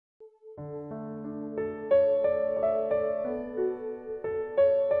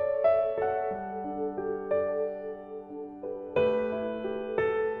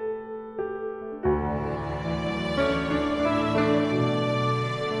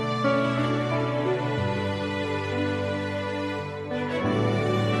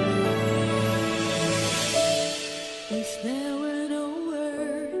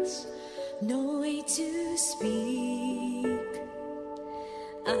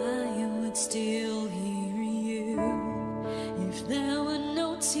I would still hear you. If there were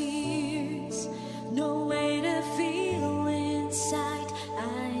no tears, no way to feel inside,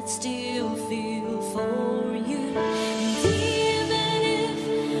 I'd still feel for you. And even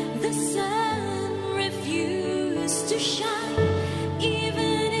if the sun refused to shine,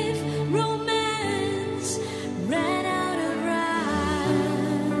 even if romance ran out of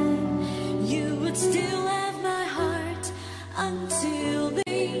rhyme, you would still have my heart until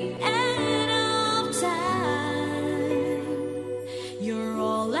the end of time. You're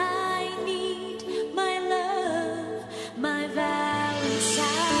all I need, my love, my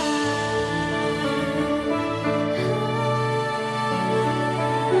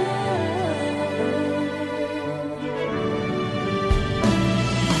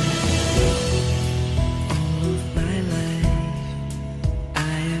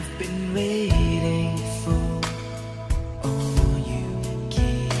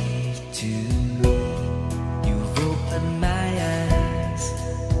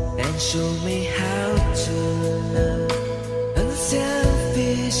show me how to love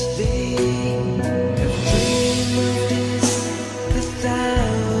unselfishly. I've dreamed of this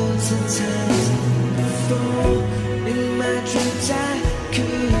 1,000 times before. In my dreams I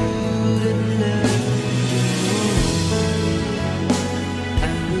couldn't love you more. I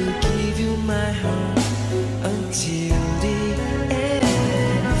will give you my heart until the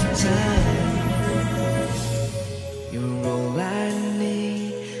end of time. You're all I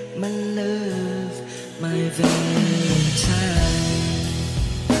need, my love, my Valentine.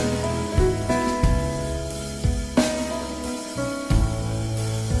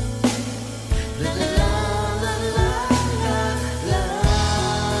 La la la la la la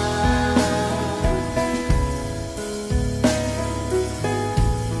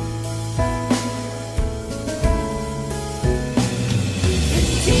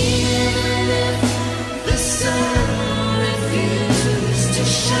And even if the sun refuses to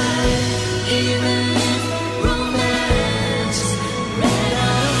shine, even if romance ran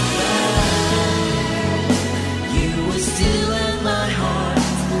out of time, you will still have my heart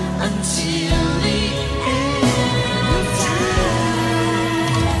until the end of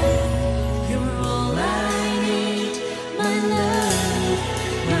time. You're all I need, my love,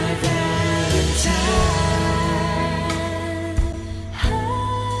 my Valentine.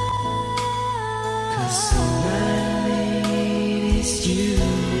 'Cause all I need is you,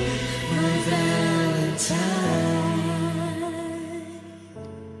 my Valentine.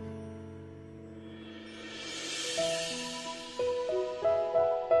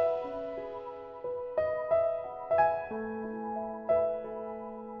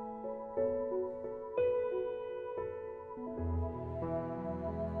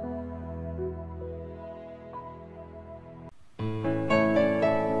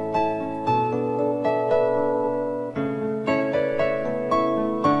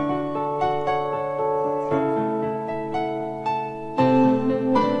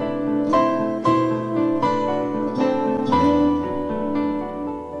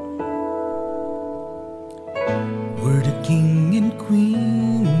 We're the king and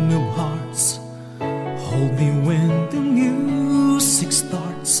queen of hearts. Hold me when the music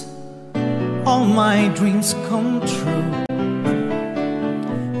starts. All my dreams come true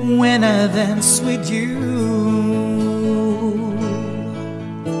when I dance with you.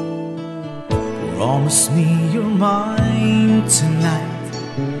 Promise me you're mine tonight.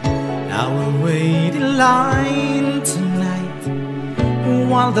 I will wait in line tonight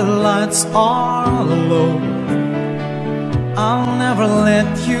while the lights are low. I'll never let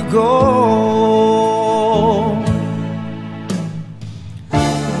you go.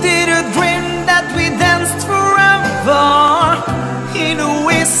 Did you dream that we danced forever in the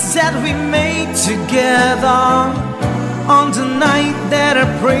ways that we made together on the night that I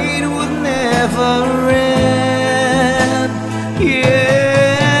prayed would never end?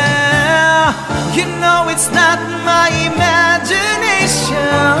 Yeah, you know it's not my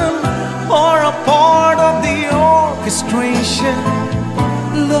imagination or a part of the orchestration.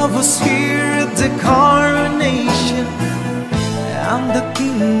 Love was here at the coronation. I'm the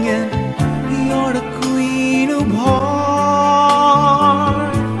king and you're the queen of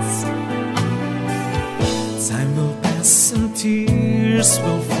hearts. Time will pass and tears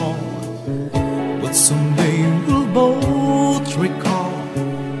will fall, but someday we'll both recall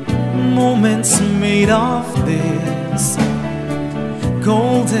moments made of this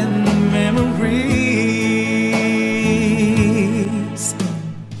golden memories.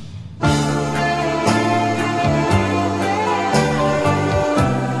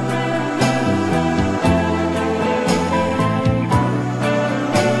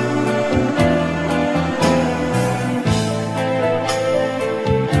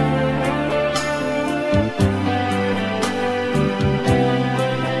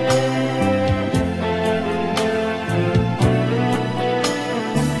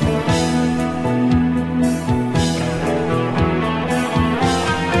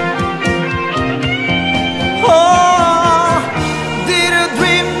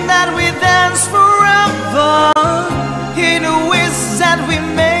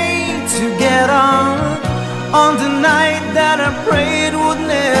 together on the night that I prayed would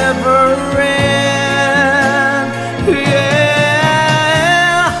never end.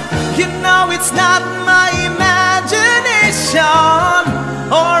 Yeah, you know it's not my imagination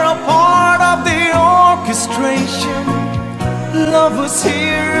or a part of the orchestration. Love was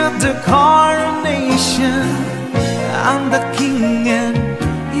here at the coronation. I'm the king and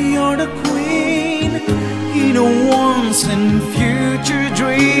you're the queen in a once and future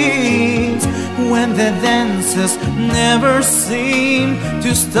dreams, when the dances never seem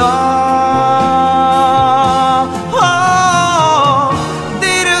to stop. Oh,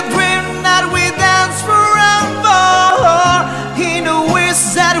 did you dream that we dance forever in a wish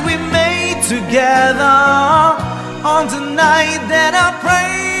that we made together on the night that I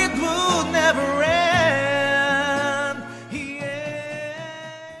prayed would never end? Yeah.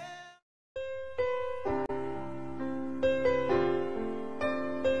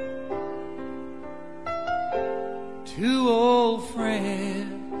 Two old friends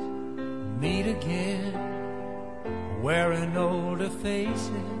meet again, wearing older faces,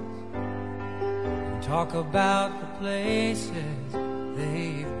 and talk about the places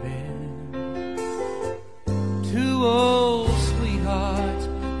they've been. Two old sweethearts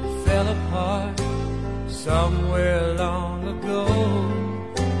that fell apart somewhere long ago.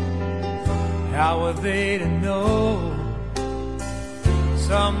 How were they to know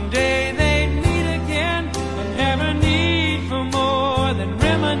someday they'd meet again and have a need for more than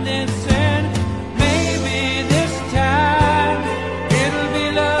reminiscing? Maybe this time it'll be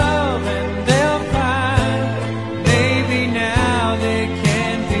love and they'll find maybe now they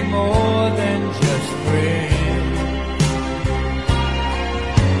can be more than just friends.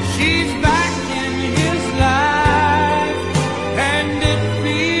 She's back in his life and it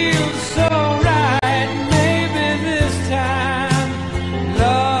feels so right. Maybe this time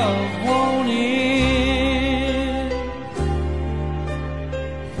love won't end.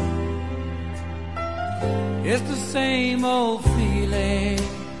 It's the same old feeling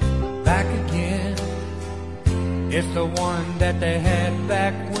back again. It's the one that they had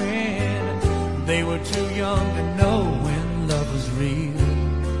back when they were too young to know when love was real.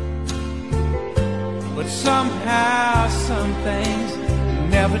 But somehow some things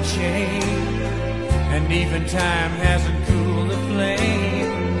never change, and even time hasn't cooled the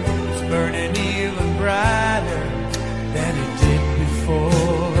flame. It's burning even brighter than it did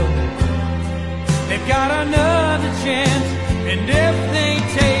before. They've got another chance, and if they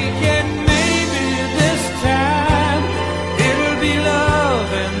take it, maybe this time it'll be love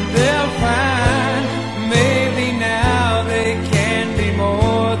and they'll find maybe now they can be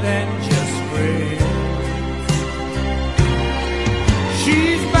more than just friends.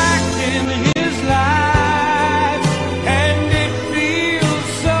 She's back in his life and it feels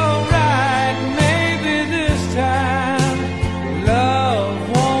so right. Maybe this time love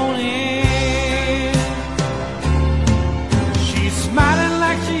won't end. She's smiling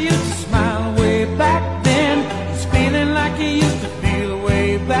like she used to smile way back then. He's feeling like he used to feel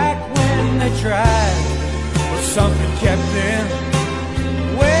way back when they tried, but something kept them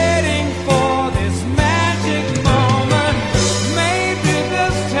waiting for this magic moment. Maybe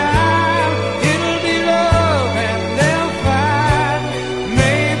this time it'll be love and they'll find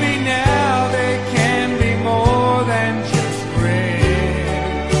maybe now they can be more than just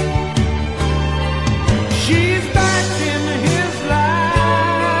friends. She's back in his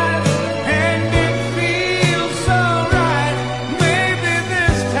life and it feels so right. Maybe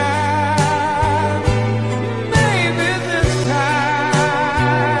this time, maybe this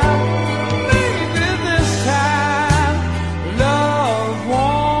time, maybe this time love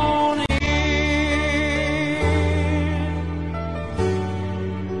won't end.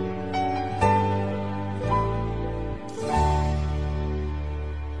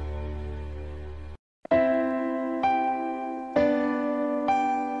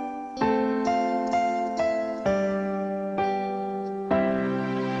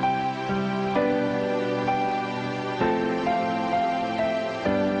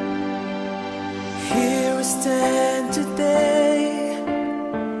 Here we stand today,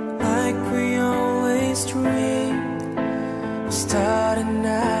 like we always dreamed, starting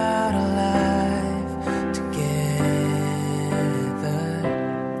out alive together.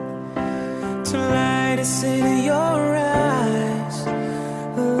 To light is in your eyes,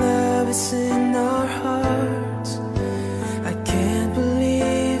 love is in our hearts. I can't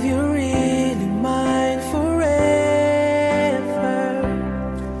believe you're really mine forever.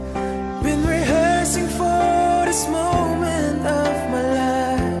 Been rehearsing for this moment of my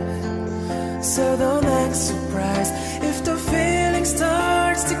life, so don't act surprised if the feeling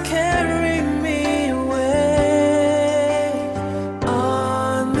starts to carry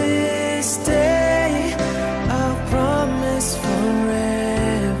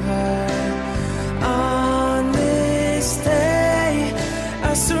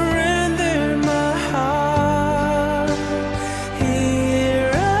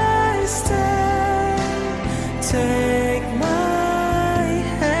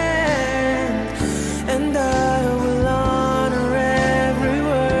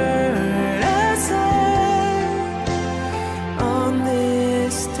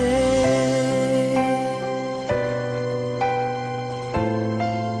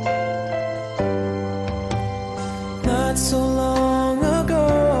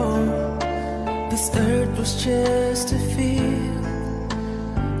this earth was just a field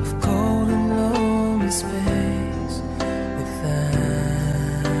of cold and lonely space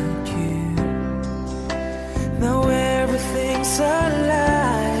without you. Now everything's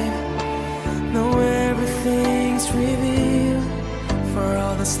alive, now everything's revealed. For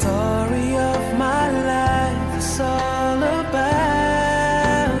all the story of my life is all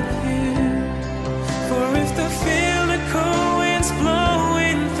about you. For if the feel the cold winds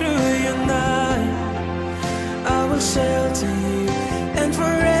blowing through your night, I will shelter you and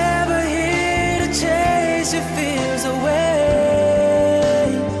forever here to chase your fears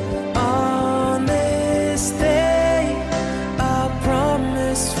away. On this day, I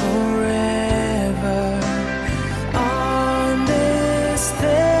promise forever. On this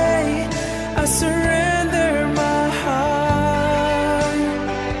day, I surrender my heart.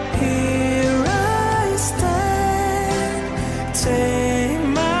 Here I stand, take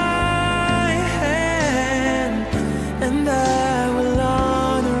my hand, and I will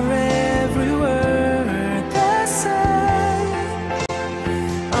honor every word I say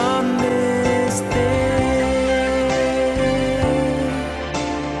on this day.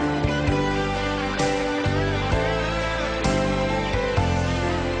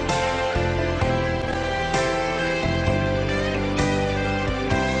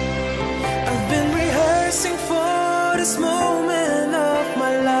 I've been rehearsing for this moment of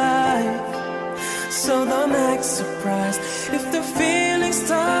my life, so don't act surprised if the feeling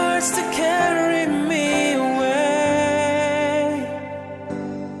starts to carry me away.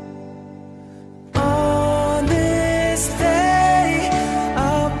 On this day,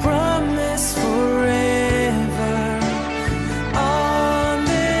 I'll promise forever. On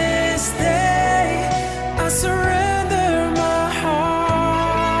this day, I surrender my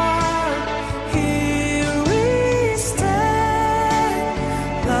heart. Here we stand,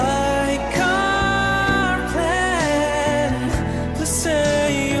 like our plan. Please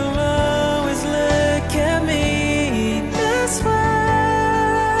say you'll always look at me this way.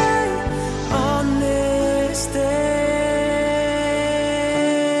 On this day.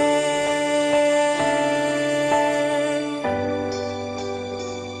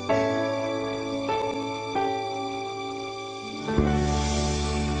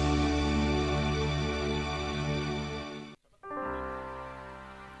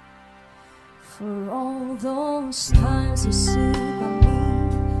 For all those times you see by me,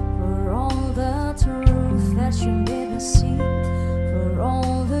 for all the truth that you made me see, for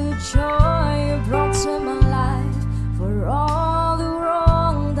all the joy you brought to my life, for all the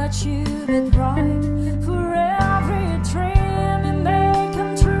wrong that you did right, for every dream you made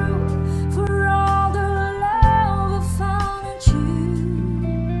come true, for all the love I found in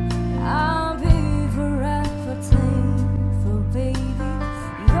you, I'll be forever thankful, baby.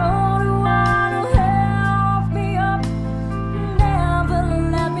 You're the one who held me up, never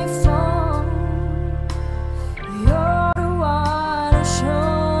let me fall. You're the one who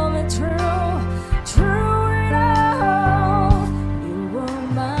showed me through it all. You were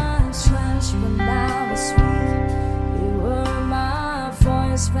my strength when I was weak. You were my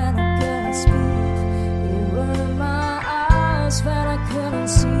voice when I couldn't speak. You were my eyes when I couldn't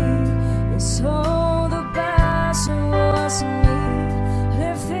see. You saw the best in was in me.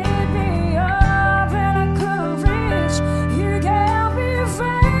 Lifted me up when I couldn't reach. You gave me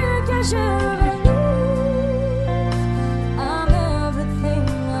faith 'cause you believe I'm everything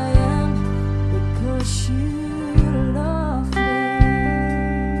I am because you love me.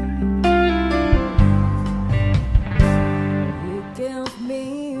 You gave me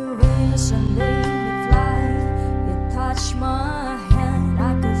wings and made me fly. You touched my hand,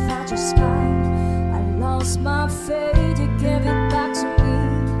 I could touch the sky. I lost my faith, you gave it back to me.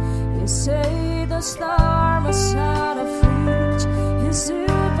 You say the star must out of reach. You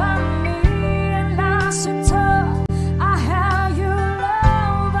stood by me and I stood tall. I had your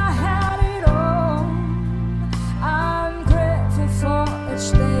love, I had it all. I'm grateful for each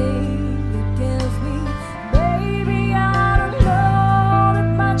day you give me. Baby, I don't know that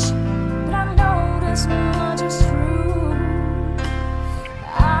much, but I know this much is true.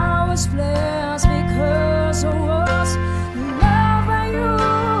 I was blessed because I was loved by you.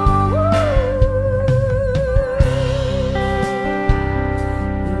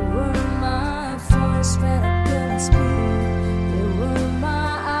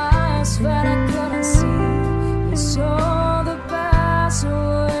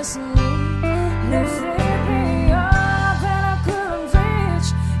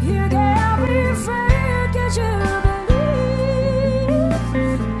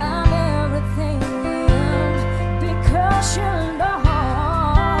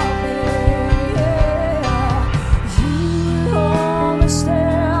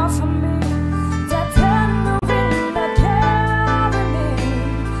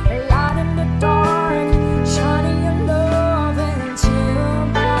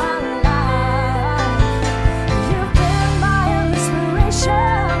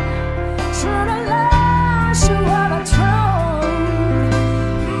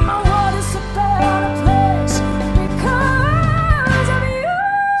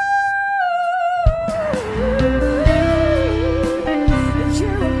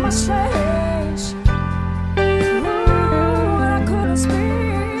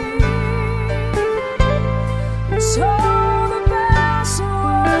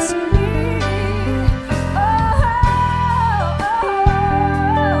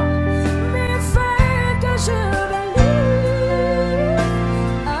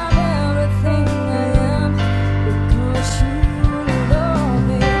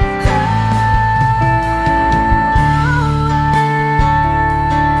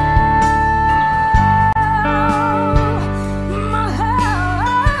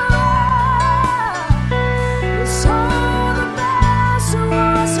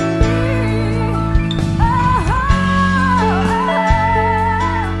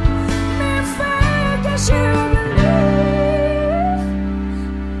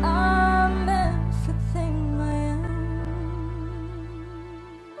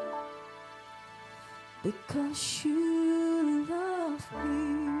 because you love me.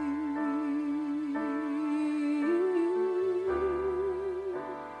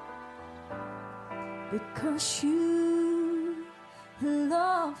 Because you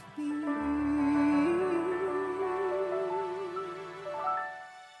love me.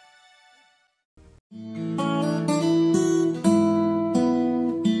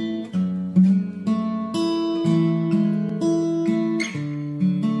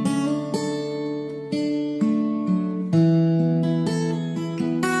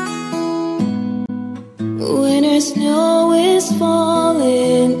 Winter snow is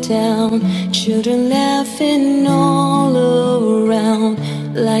falling down, children laughing all around,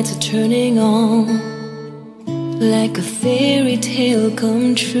 lights are turning on, like a fairy tale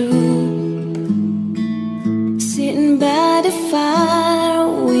come true. Sitting by the fire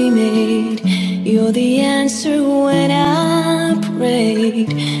we made, you're the answer when I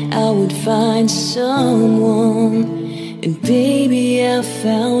prayed I would find someone, and baby I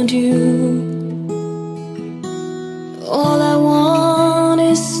found you. All I want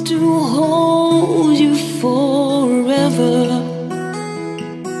is to hold you forever.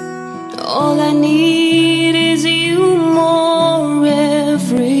 All I need is you more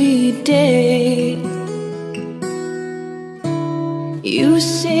every day. You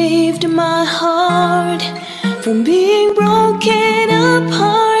saved my heart from being broken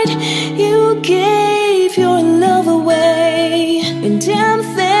apart. You gave your love away, and I'm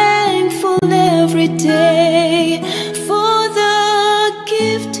thankful every day for the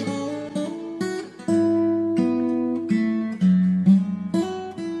gift.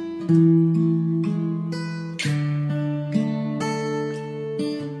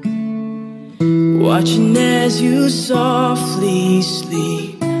 Watching as you softly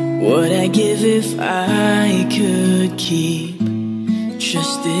sleep, what I'd give if I could keep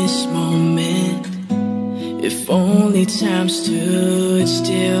just this moment. If only time stood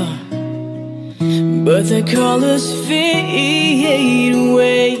still, but the colors fade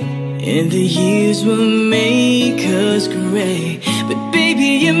away, and the years will make us gray. But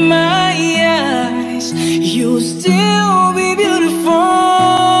baby, in my eyes, you'll still be beautiful.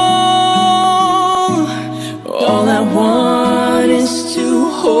 All I want is to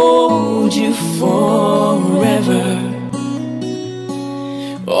hold you forever.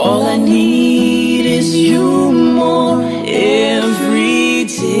 All I need is you more every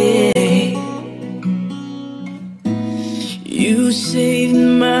day. You saved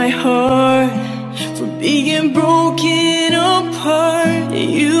my heart from being broken apart.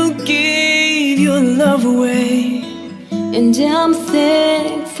 You gave your love away, And I'm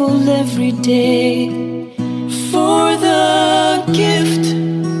thankful every day for the gift.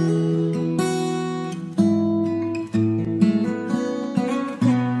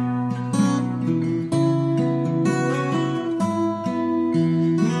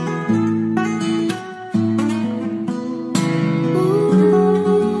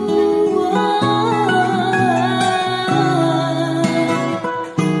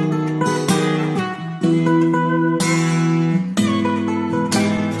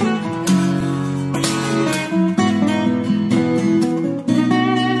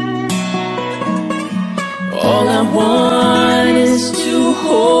 All I want is to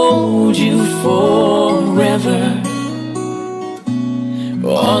hold you forever.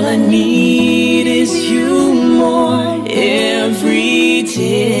 All I need is you more every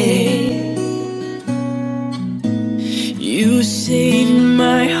day. You saved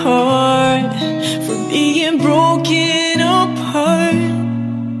my heart from being broken apart.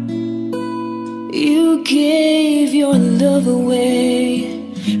 You gave your love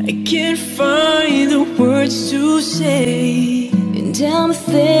away, I can't find the words to say, and I'm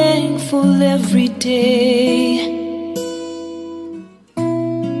thankful every day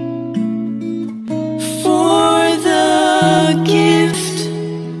for the gift.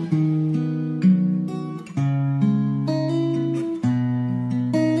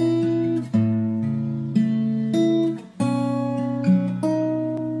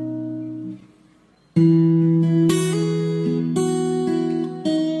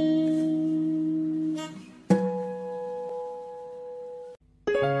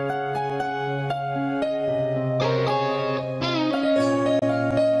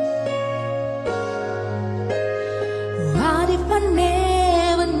 What if I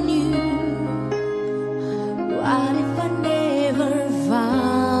never knew? What if I never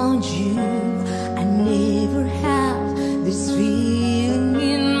found you? I never have this feeling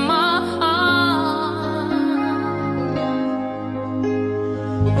in my heart.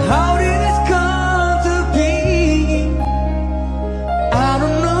 How did this come to be? I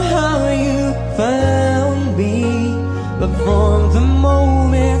don't know how you found but from the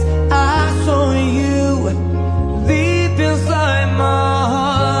moment I saw you, deep inside my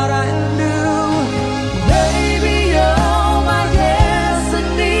heart I knew, baby, you're my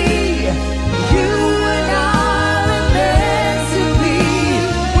destiny. You and I were meant to be.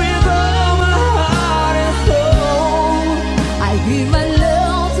 With all my heart and soul, I give my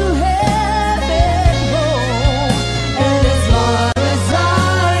love to heaven, home. And as far as I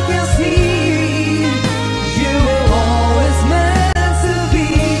can see, you were always meant to be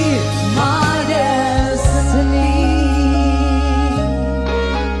my destiny.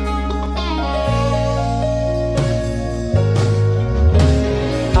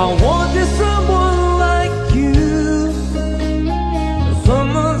 I wanted someone like you,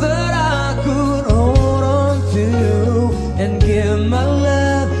 someone that I could hold on to and give my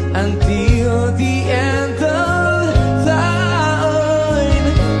love until the end of time.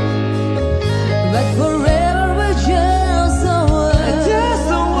 But forever we're just a word,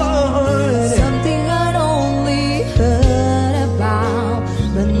 something I'd only heard about.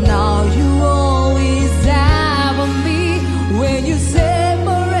 But now you always have on me. When you say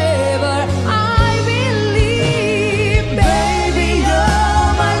forever, I believe, baby,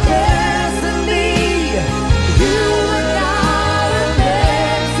 you're my destiny. You and I were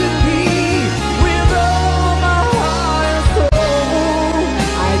meant to be. With all my heart and soul,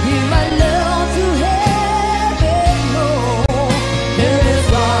 I give my love to heaven, home. And as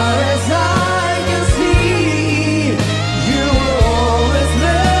far as I can see, you were always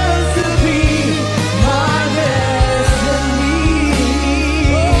meant to be my destiny.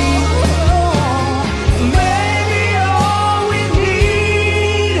 Maybe all we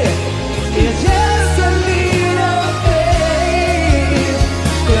need is just a little faith.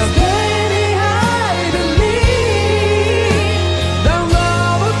 'Cause baby, I believe that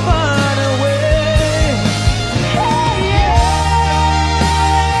love will find a way. Hey, yeah.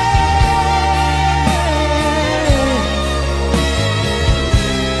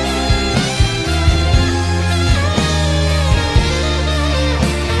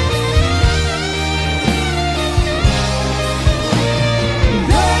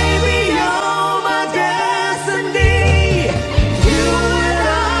 Baby, you're my destiny. You and I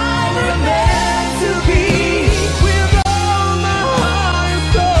were meant to be. With all my heart and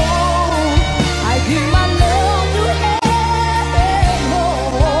soul, I give my love to heaven,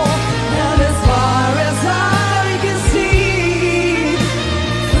 home. And as far as I can see,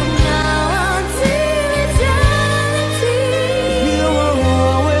 from now until eternity, you were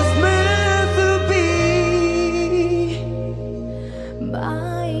always meant to be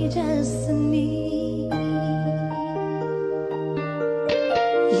my destiny.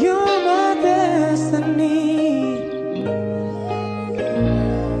 You're my destiny.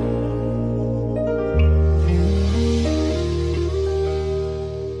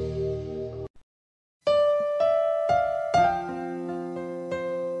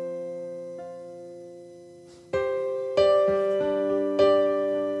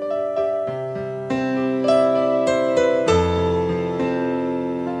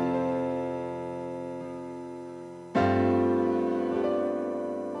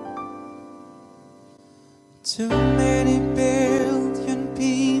 Too many billion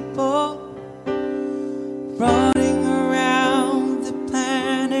people running around the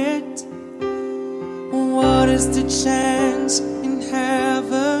planet. What is the chance in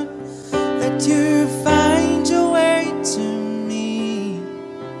heaven that you find your way to me?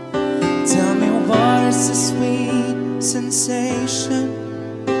 Tell me, what is the sweet sensation?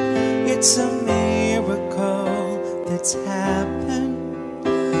 It's a miracle that's happened.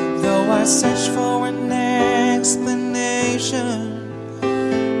 Though I search for an explanation,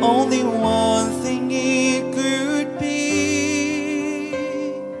 only one thing it could be,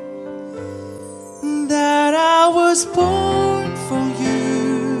 that I was born for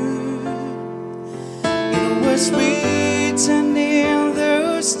you. It was written in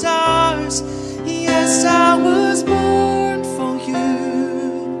the stars. Yes, I was born for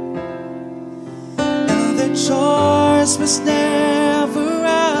you. And the choice was never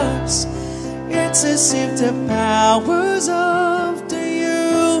ours. It's as if the powers of the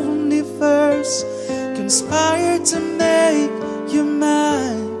universe conspired to make you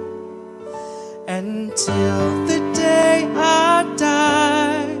mine. Until the day I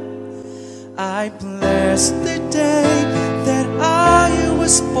die, I bless the day that I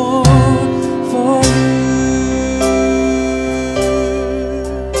was born for you.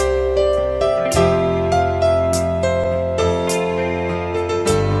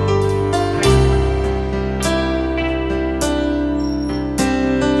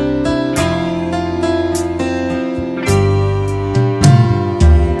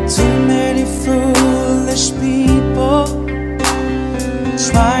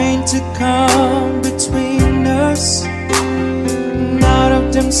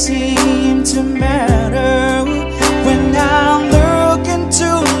 don't seem to matter when I look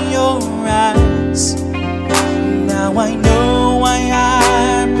into your eyes. Now I know why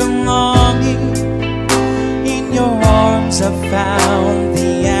I'm belonging. In your arms I found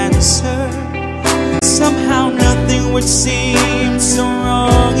the answer. Somehow nothing would seem so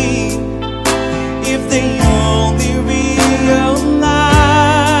wrong if they only realize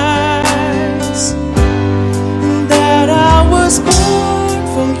that I was born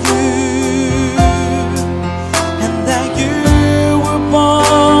for you, and that you were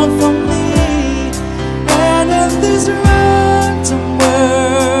born for me. And in this random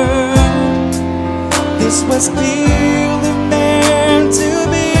world, this was clearly meant to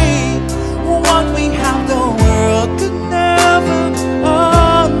be. What we have, the world could never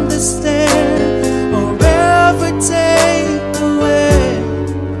understand or ever take away.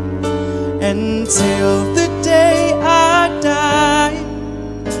 Until the day I die,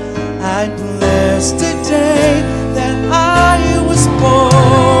 I'd bless the day that I was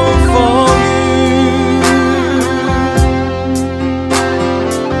born for you.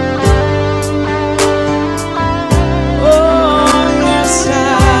 Oh, yes, I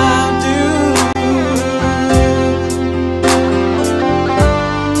do.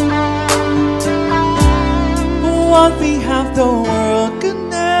 What we have, the world could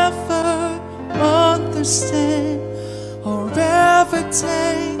never understand or ever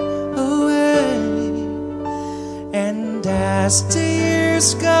take away. And as the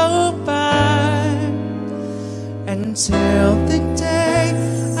years go by, until the day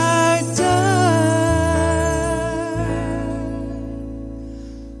I die,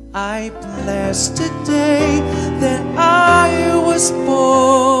 I bless the day that I was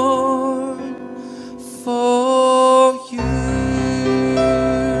born for you.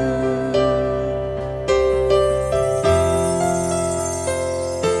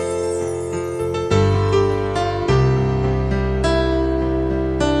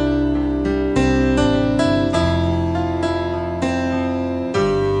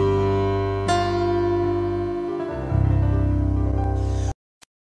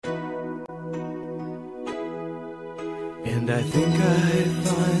 And I think I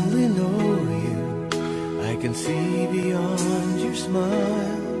finally know you. I can see beyond your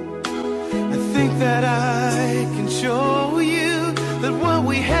smile. I think that I can show you that what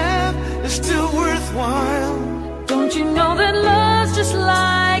we have is still worthwhile. Don't you know that love's just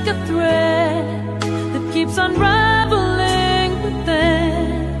like a thread that keeps unraveling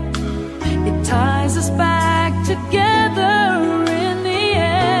within? It ties us back together in the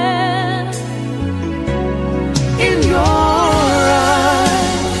end. In your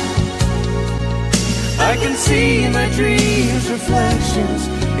eyes, I can see my dreams' reflections.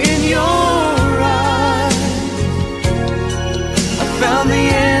 In your eyes, I found the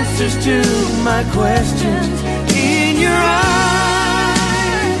answers to my questions. In your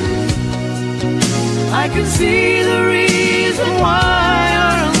eyes, I can see the reason why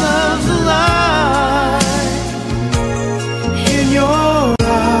our love's alive. In your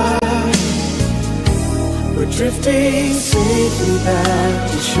eyes, we're drifting safely back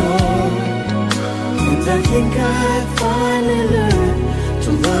to shore. And I think I finally learned to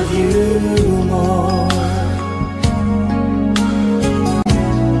love you more.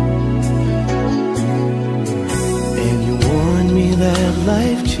 And you warned me that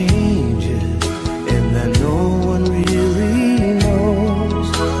life changes, and that no one really knows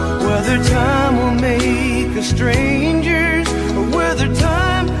whether time will make us strangers or whether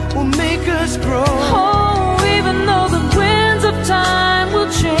time will make us grow. Oh, even though the winds of time will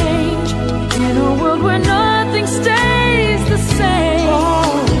change, in a world where nothing stays the same.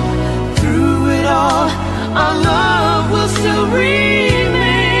 Oh, through it all, our love will still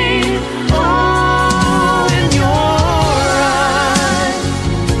remain. Oh, in your eyes,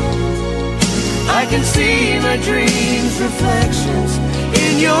 I can see my dreams' reflections.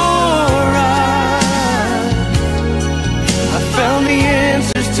 In your eyes, I found the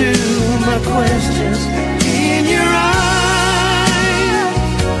answers to my questions. In your eyes,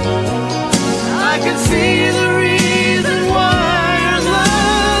 I can see the reason why our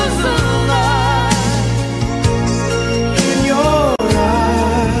love's alive. In your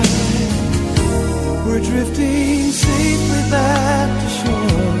eyes, we're drifting safely back to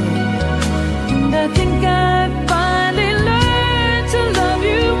shore. And I think I finally learned to love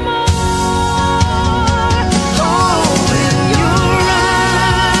you more. Oh, in your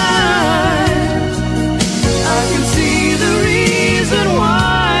eyes,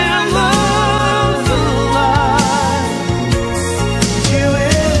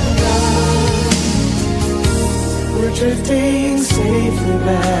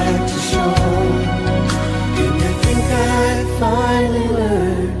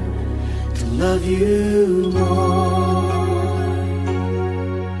 you more.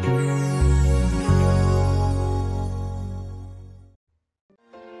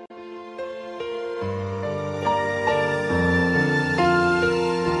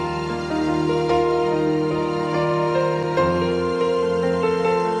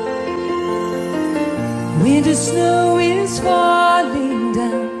 Winter snow is falling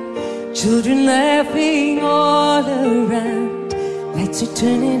down, children laughing all around. Lights are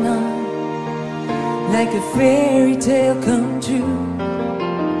turning on, like a fairy tale come true.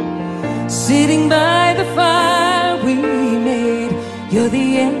 Sitting by the fire we made, you're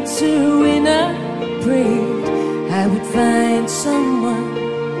the answer when I prayed I would find someone,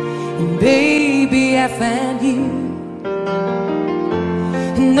 and baby I found you.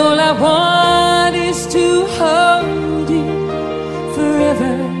 And all I want is to hold you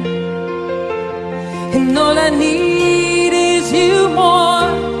forever, and all I need is you more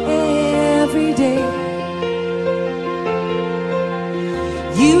every day.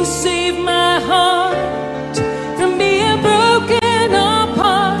 You saved my heart from being broken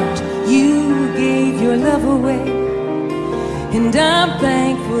apart. You gave your love away, and I'm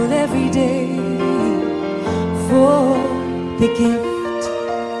thankful every day for the gift.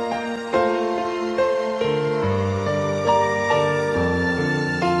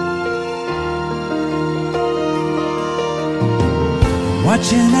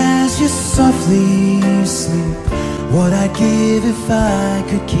 Watching as you softly sleep, what I'd give if I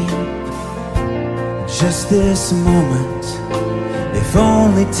could keep just this moment, if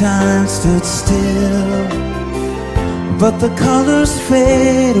only time stood still. But the colors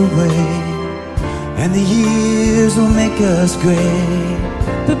fade away, and the years will make us gray.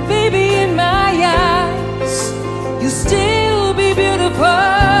 But baby, in my eyes, you'll still be beautiful.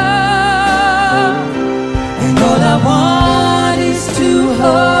 And all I want is to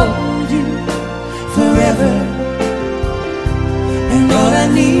hold you forever, and all I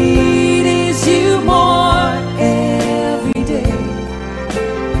need is you more every day.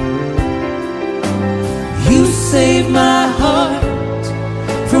 You saved my heart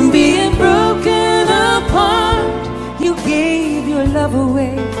from being broken apart. You gave your love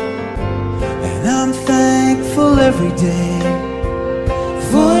away, And I'm thankful every day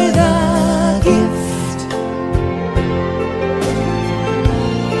for the gift.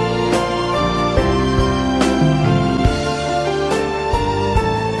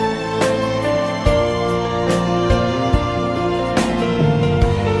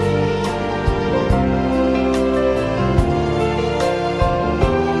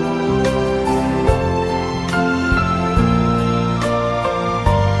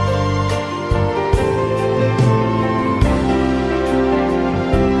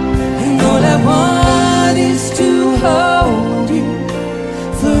 Hold you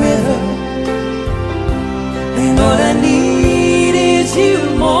forever, and all I need is you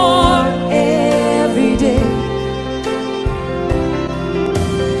more every day.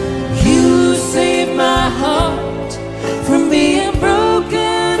 You saved my heart from being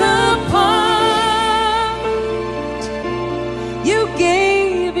broken apart. You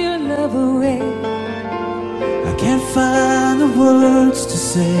gave your love away. I can't find the words to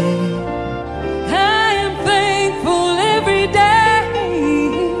say. Every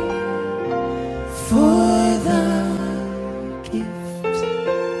day for the gift.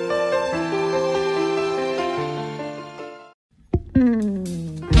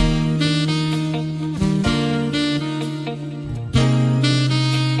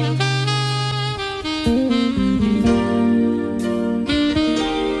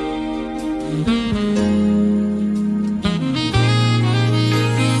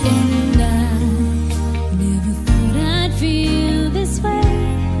 In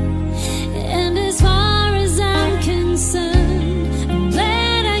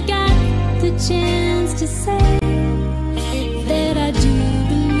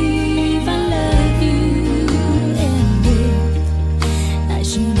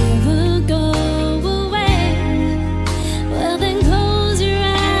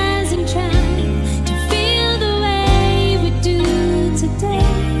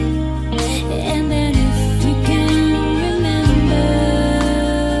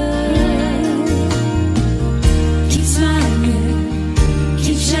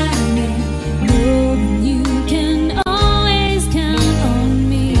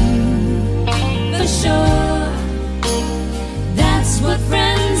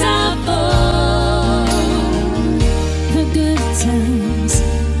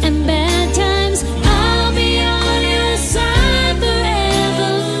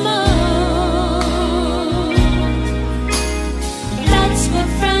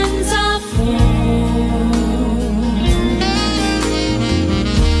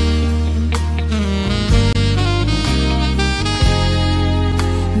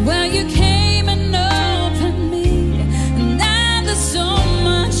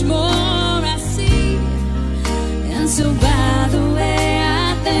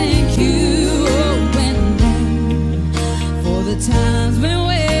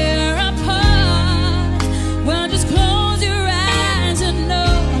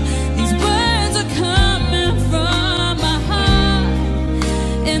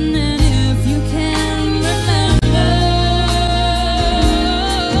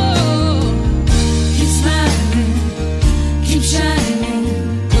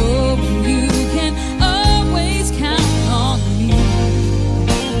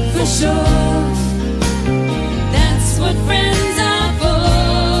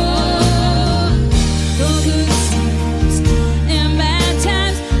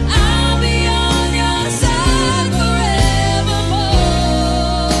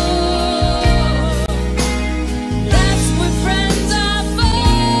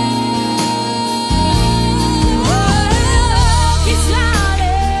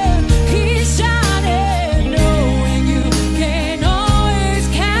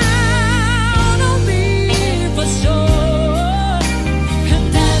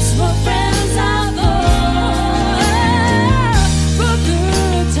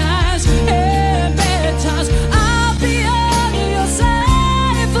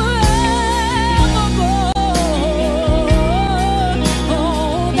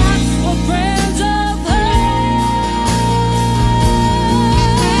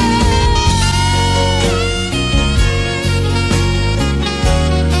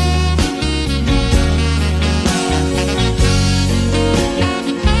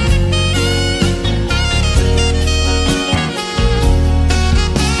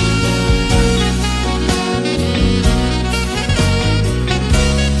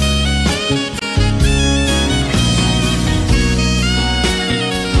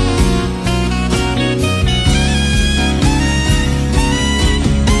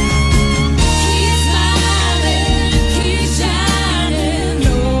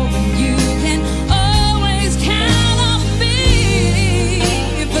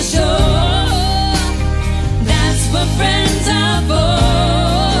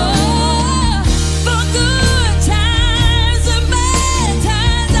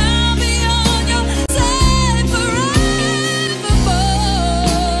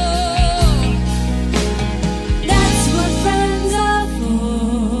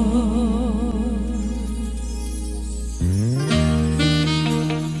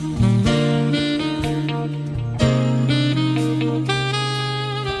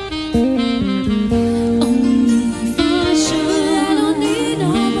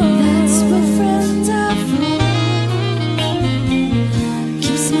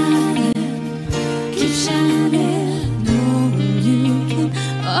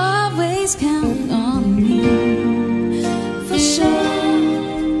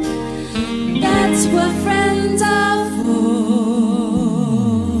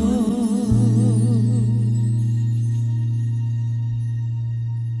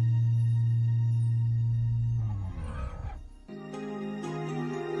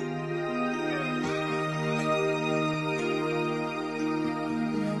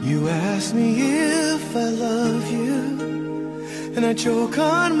ask me if I love you, and I choke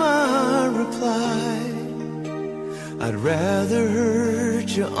on my reply. I'd rather hurt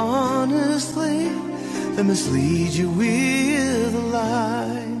you honestly than mislead you with a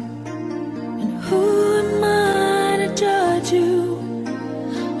lie. And who am I to judge you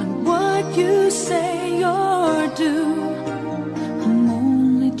on what you say or do? I'm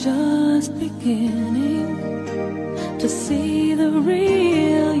only just beginning to see the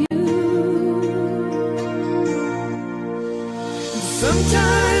real you.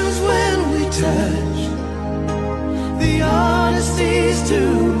 Sometimes when we touch, the honesty's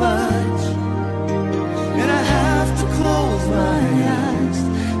too much, and I have to close my eyes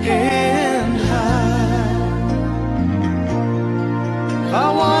and hide. I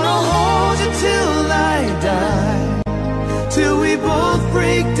wanna hold you till I die, till we both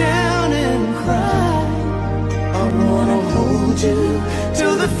break down and cry. I wanna hold you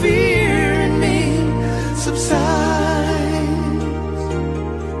till the fear in me subsides.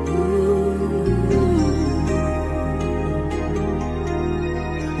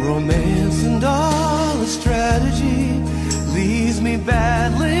 Romance and all the strategy leaves me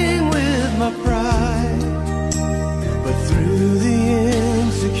battling with my pride. But through the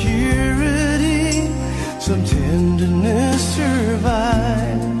insecurity, some tenderness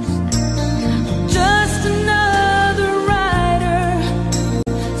survives. Just another rider,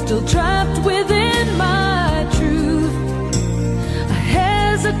 still trapped within my truth. A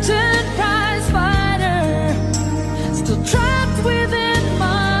hesitant prize fighter, still trapped within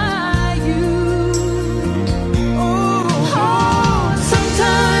my youth. Oh,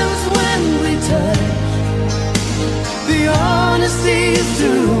 sometimes when we touch, the honesty's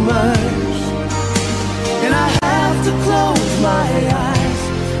too much, and I have to close my eyes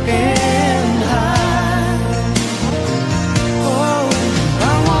and hide. Oh,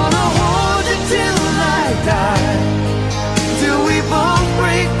 I wanna hold you till I die, till we both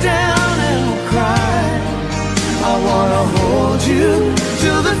break down and cry. I wanna hold you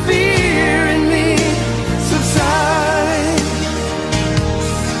till the fear in me subsides.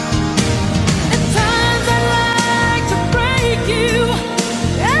 At times I like to break you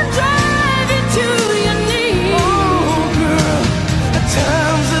and drive you to your knees. Oh girl, at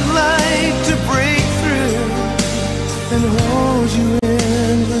times I'd like to break through and hold you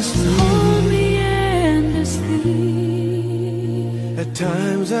endlessly. Hold me endlessly. At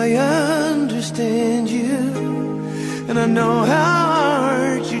times I understand you, and I know how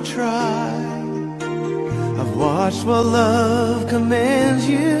hard you try. I've watched while love commands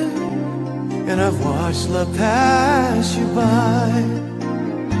you, and I've watched love pass you by.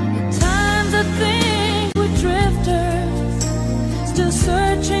 At times I think we're drifters, still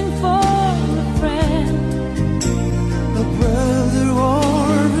searching for a friend, A brother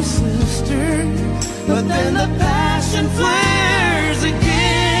or a sister, but then the passion flares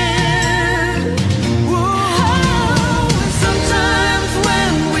again. Whoa. sometimes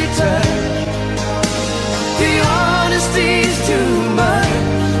when we touch, The honesty's too much,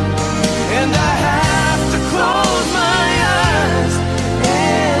 and I have to close my eyes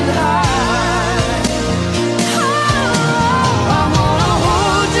and hide. I wanna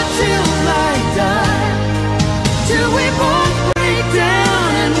hold you till I die, till we both break down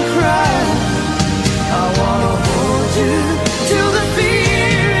and cry. I wanna hold you till the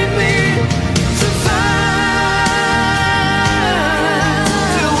fear in me subsides,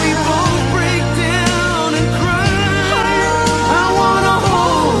 till we both break down and cry. I wanna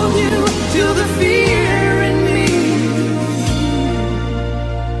hold you till the fear in me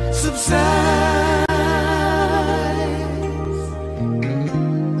subsides.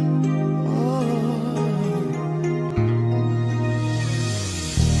 Oh.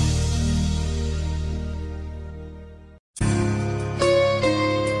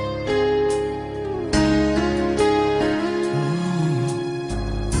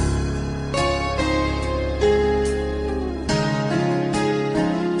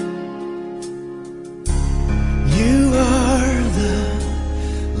 You are the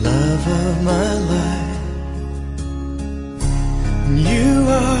love of my life, and you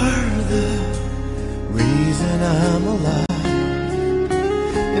are the reason I'm alive.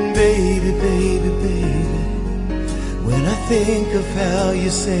 And baby, baby, baby, when I think of how you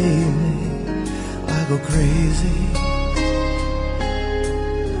saved me, I go crazy.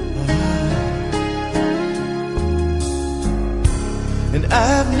 And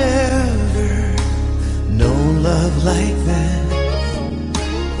I've never known love like that.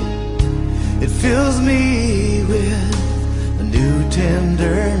 It fills me with a new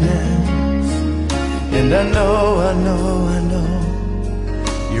tenderness. And I know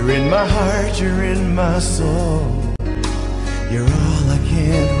You're in my heart, you're in my soul. You're all I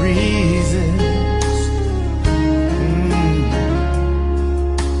can't resist.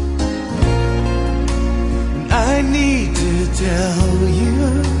 And I need to tell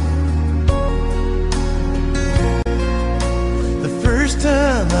you, the first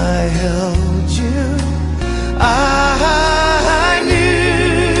time I held you, I knew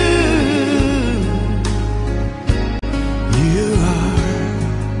you are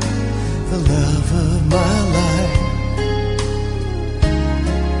the love of my life.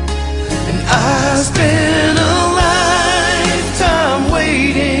 And I spent a lifetime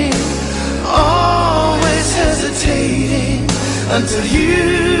waiting, always hesitating until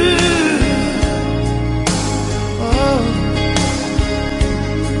you. Oh,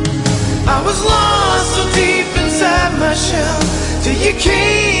 I was lost so deep inside my shell, till you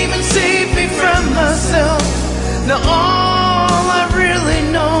came and saved me from myself. Now all I really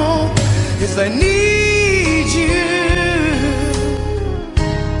know is I need you.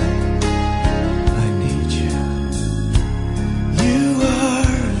 I need you. You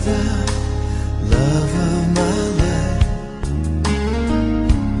are the love of my life,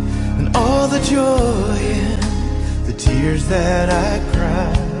 and all the joy and the tears that I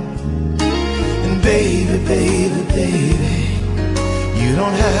cried. Baby, baby, baby, you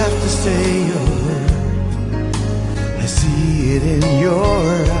don't have to say a word. I see it in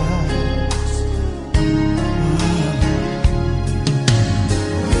your eyes.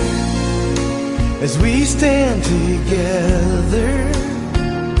 As we stand together,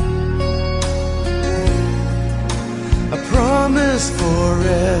 I promise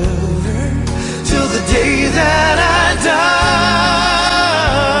forever, till the day that I die.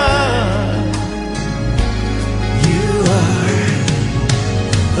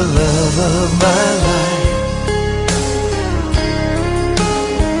 The love of my life.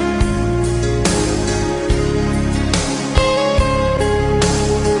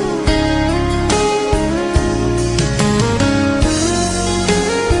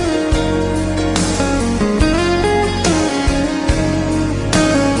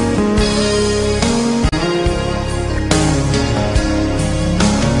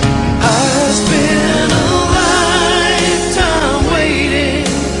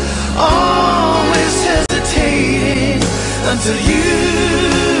 Until you,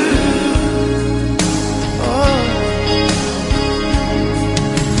 oh,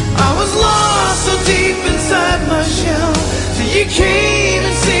 I was lost so deep inside my shell, till you came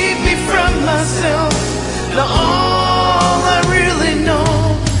and saved me from myself. Now all I really know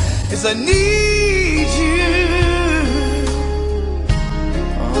is I need you.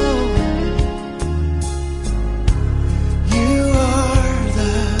 Oh, you are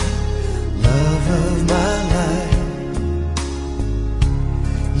the love of my life.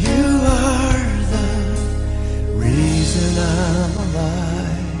 I'm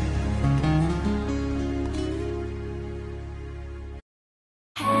alive.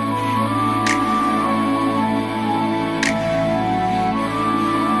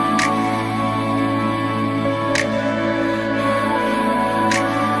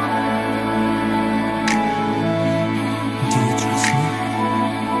 Do you trust me?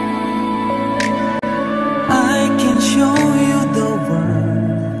 I can show you the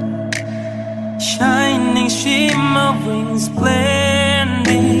world, shining, shimmering,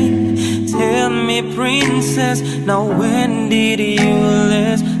 splendid. Tell me, princess, now when did you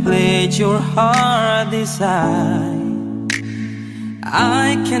last let your heart decide?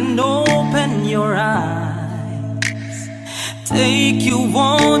 I can open your eyes, take you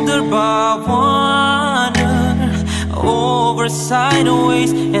wonder by wonder, over,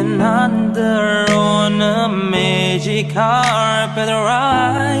 sideways, and under, on a magic carpet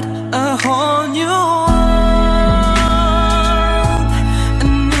ride. A whole new world, a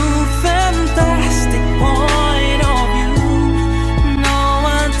new fantastic point of view. No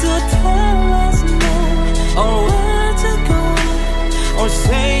one to tell us no, or where to go, or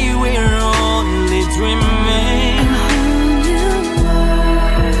say we're only dreaming. A whole new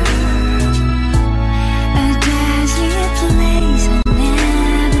world, a dazzling place I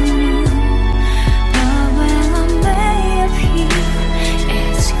never knew. But when I'm way up here,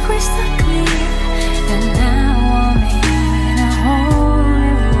 it's crystal clear.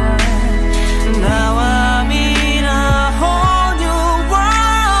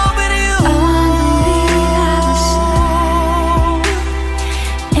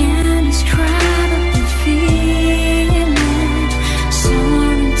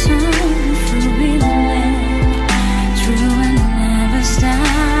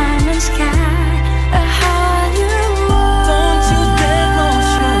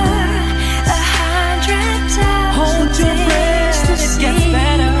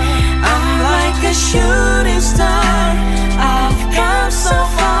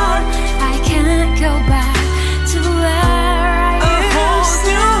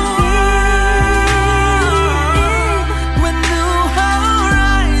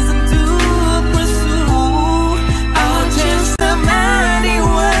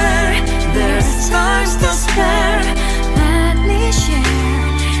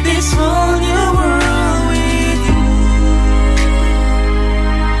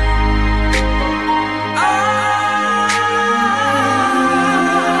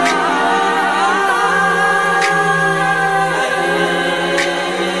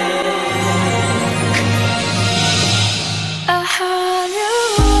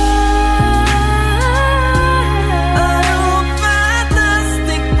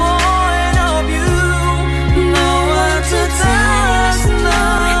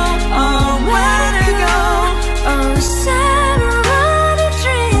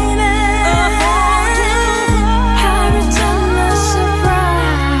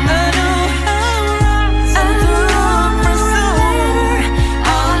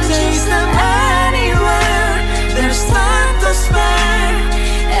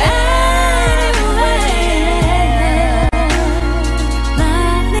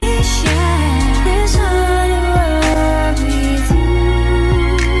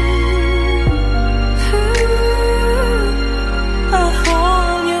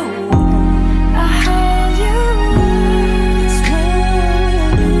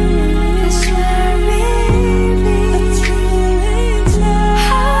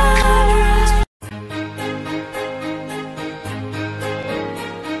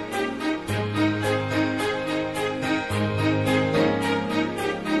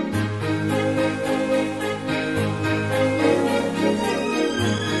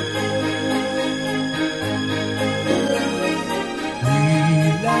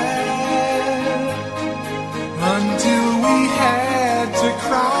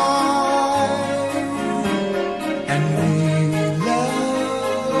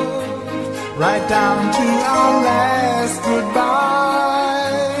 down to our last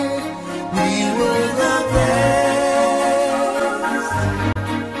goodbye. We were the best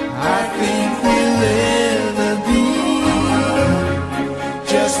I think we'll ever be,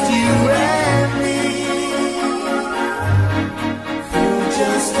 just you and me, for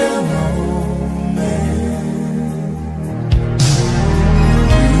just a moment.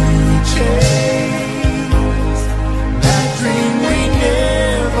 You chase that dream we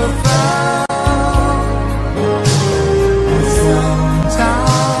never found.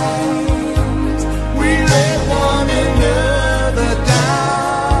 Sometimes we let one another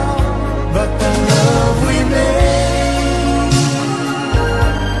down, but the love we made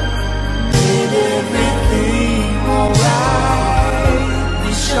everything alright.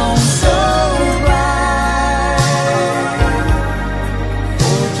 We shone so bright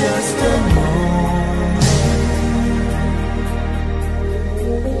for just a moment.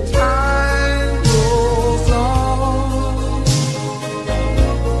 Time goes on,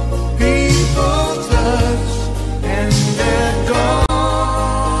 people touch and they're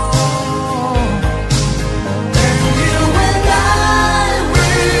gone, and you and I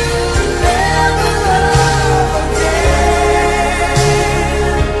will never love again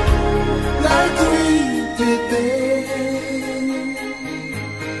like we did then.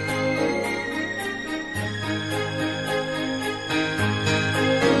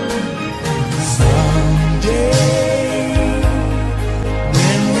 Someday,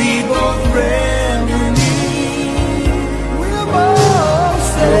 when we both reminisce, we'll both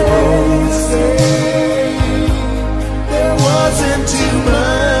say there wasn't too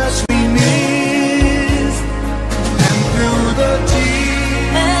much we missed, and through the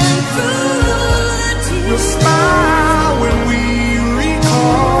tears, we'll smile when we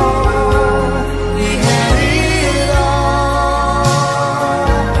recall we had it all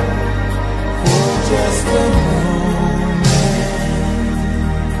for just a moment.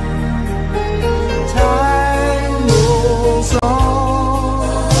 Time goes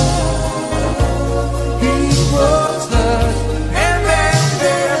on, people touch and then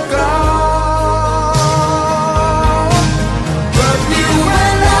they're gone, but you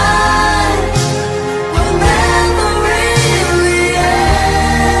and I will never really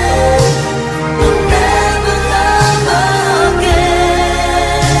end. We'll never love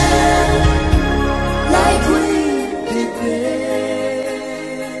again like we did then.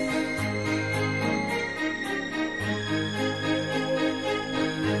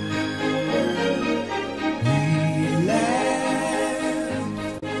 We laughed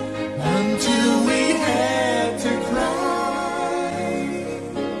until we had to cry,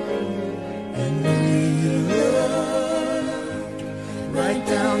 and we loved right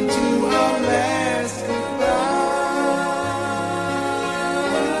down to our last goodbye.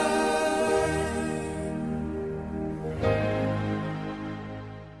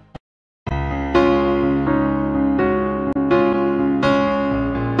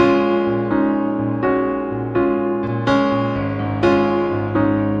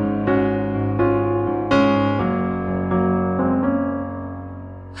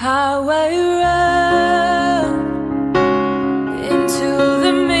 Highway road into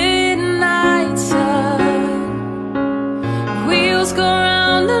the midnight sun. Wheels go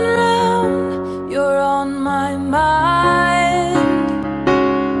round and round. You're on my mind.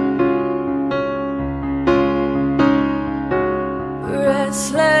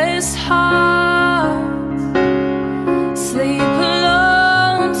 Restless heart, sleep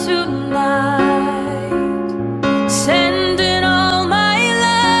alone tonight. Sending all my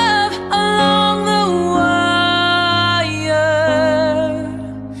love along the wire.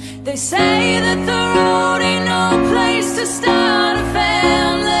 They say that the road ain't no place to start a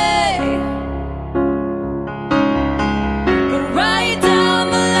family, but right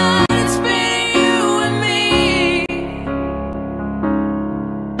down the line it's been you and me.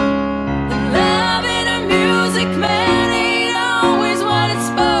 And loving a music man ain't always what it's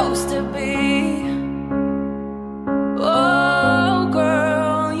supposed to be. Oh,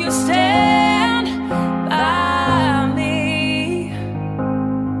 girl, you stand by me.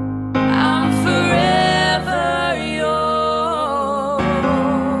 I'm forever yours,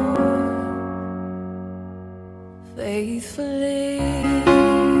 faithfully.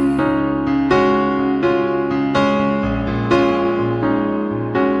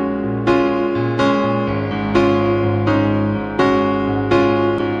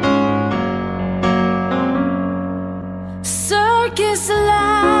 Circus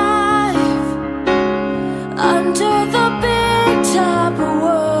life under the big top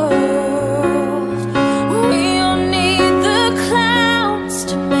world. We don't need the clowns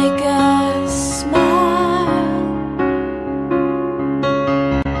to make us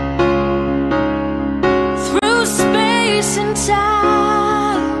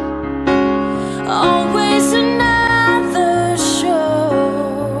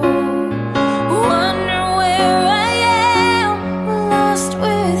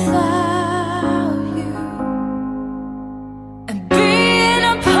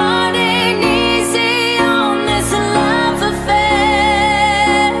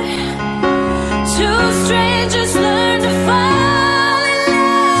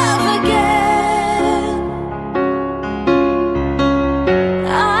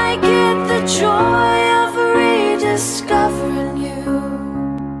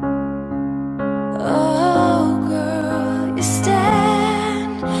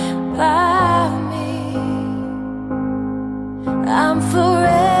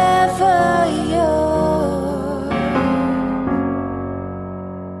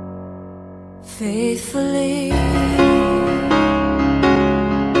carefully.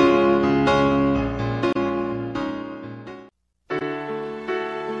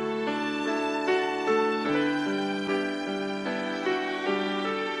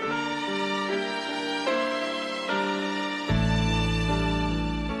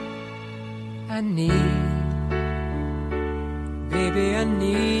 Baby, I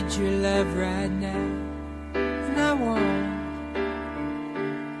need your love right now. And I want,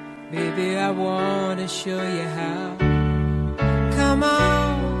 baby, I want to show you how. Come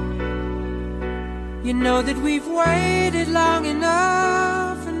on, you know that we've waited long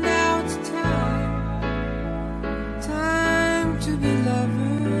enough, and now it's time to be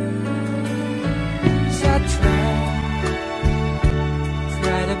lovers. I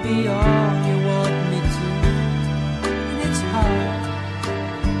try to be all you want me to, and it's hard,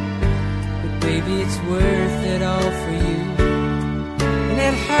 but baby, it's worth it all for you. And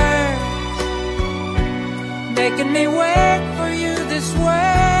it hurts making me wait for you this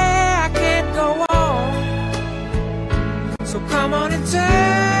way. I can't go on, so come on and take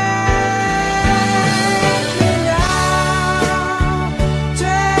me now,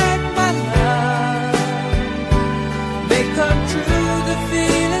 take my love, make come true the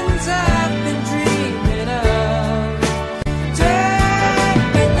feelings I've been dreaming of. Take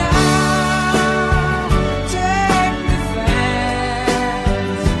me now, take me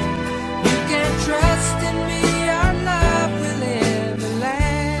fast. You can trust in me, our love will ever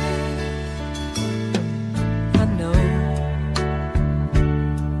last. I know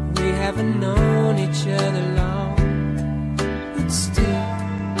we haven't known each other long, but still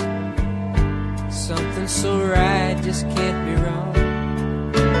something so right just can't be wrong.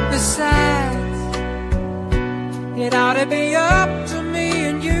 Besides, it ought to be up to me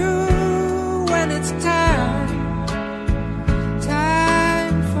and you when it's time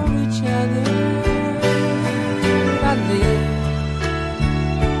for each other. I live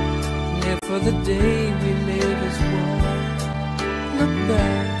for the day we live as one. Look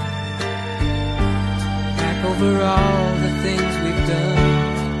back over all the things we've done.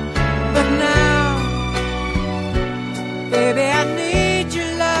 But now, baby, I need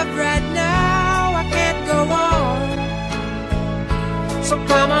your love right now. I can't go on, so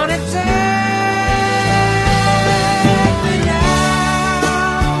come on and take me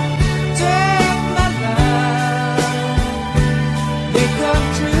now, take my love, make come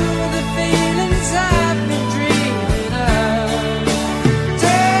true the feelings I've been dreaming of.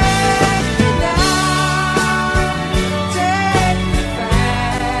 Take me now, take me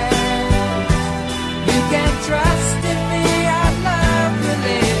fast. You can trust in me, our love will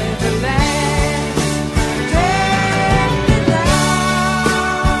ever last. Take me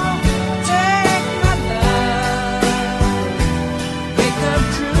now, take my love, make come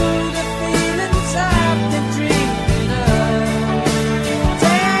true the feelings I've been dreaming of.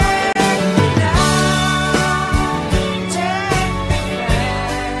 Take me now, take me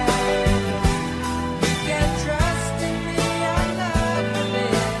fast. You can trust in me, our love will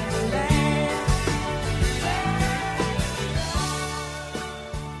ever last.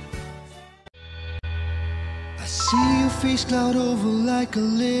 I see your face cloud over like a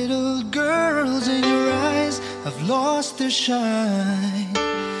little girl's, and your eyes have lost their shine.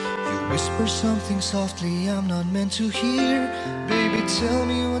 You whisper something softly I'm not meant to hear. Baby, tell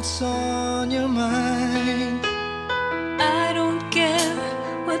me what's on your mind. I don't care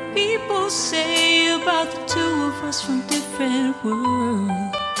what people say about the two of us from different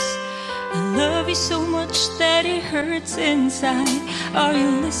worlds. I love you so much that it hurts inside. Are you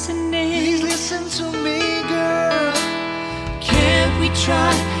listening? Please listen to me, girl. Can't we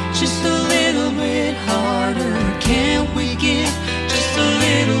try just a little bit harder? Can't we give just a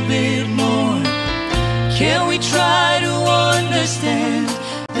little bit more? Can we try to understand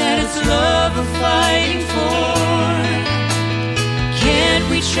that it's love we're fighting for? Can't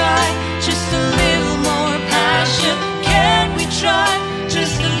we try just a little more passion? Can't we try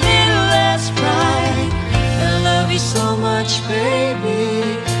just a little less pride? I love you so much,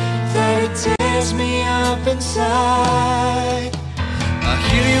 baby, that it tears me up inside. I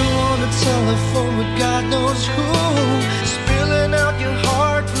hear you on the telephone with God knows who, spilling out your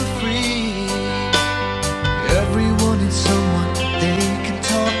heart for free. Everyone needs someone they can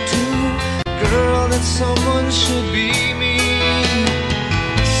talk to. Girl, that someone should be me.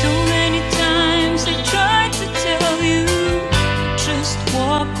 So many times I tried to tell you, just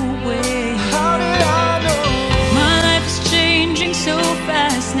walk away. How did I know? My life is changing so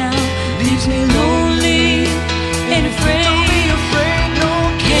fast now, leaves me lonely and afraid. Don't be afraid, no.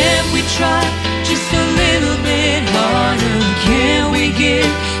 Can't we try just a little bit harder? Can we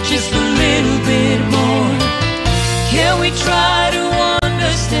give just a little bit more?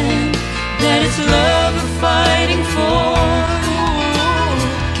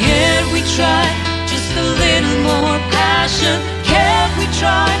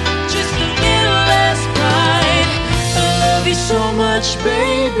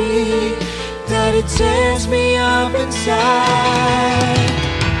 baby, that it tears me up inside.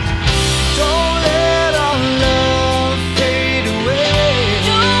 Don't let our love fade away.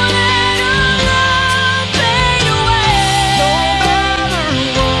 Don't let our love fade away. No matter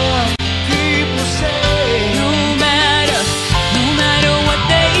what people say. No matter what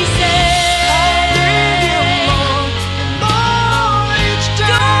they say. I'll bring you more and more each day.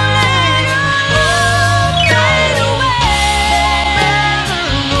 Don't let our love fade away. No matter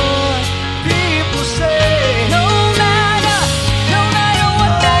what people say. No matter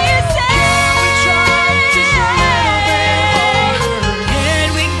what they say. We try just a little bit harder. Can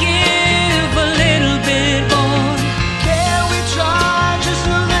we give a little bit more? Can we try just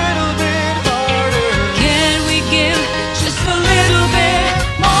a little bit harder? Can we give just a little bit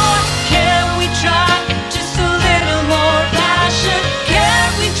more? Can we try just a little more passion? Can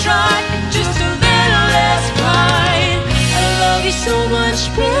we try just a little less pride? I love you so much,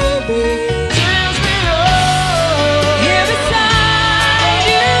 baby. Tears me up. Here beside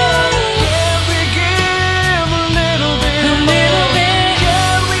you. Can we give a little bit A little more? bit.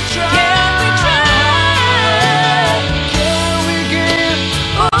 Can we try? Can we try? Can we give?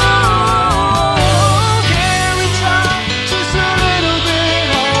 Oh, Can we try just a little bit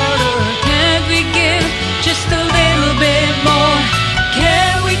harder? can we give just a little bit more?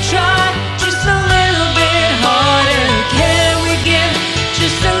 Can we try just a little bit harder? Can we give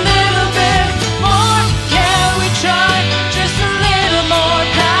just a little bit more? Can we try just a little more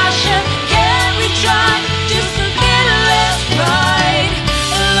passion? Can we try just a little less pride?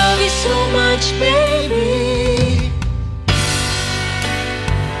 I love you so much, baby.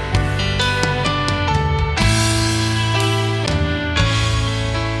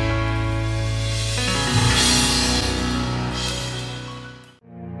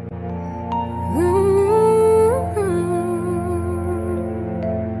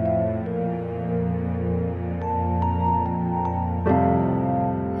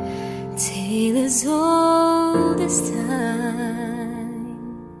 Tale as old as time,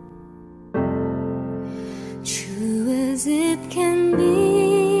 true as it can be.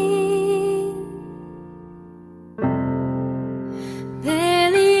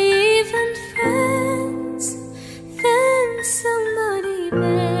 Barely even friends, then somebody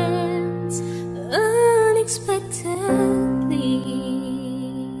bends unexpectedly.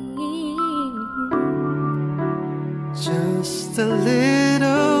 Just a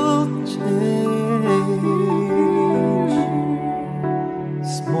little change,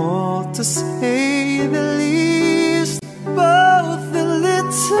 small to say the least, both a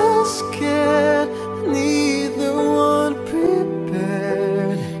little scared, neither one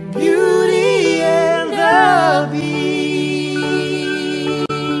prepared. Beauty and the Beast,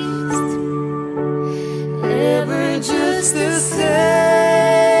 ever just the same,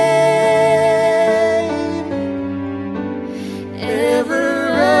 ever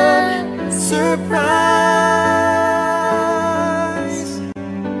a surprise,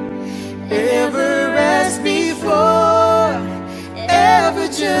 ever as before, ever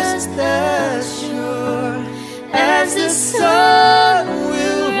just as sure as the sun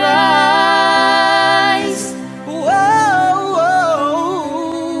will rise. Whoa,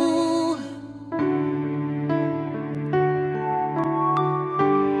 whoa.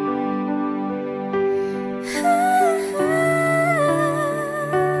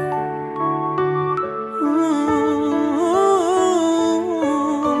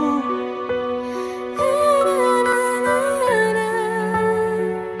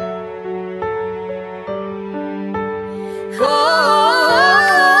 Oh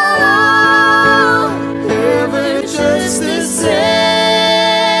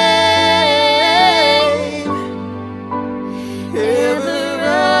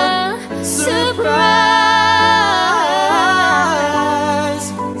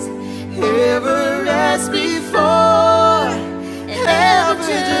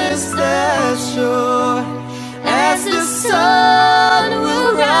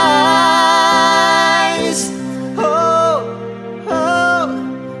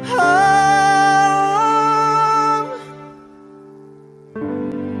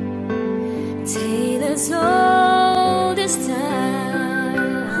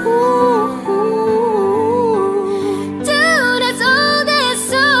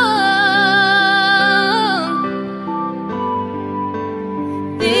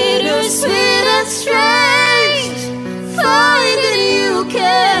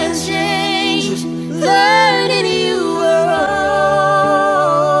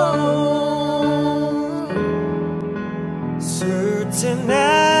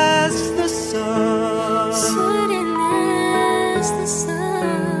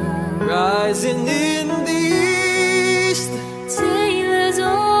rising in the east. Tale as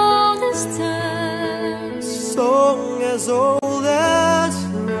old as time, Song as old as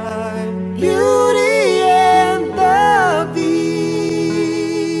rhyme. Beauty and the Beast.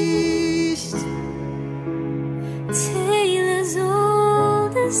 tale as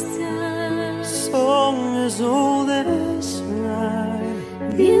old as time, Song as old as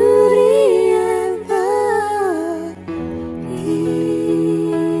rhyme. beauty and the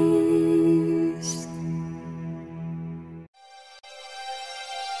Beast.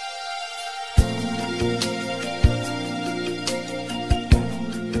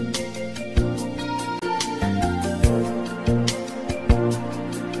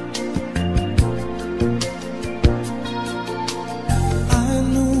 I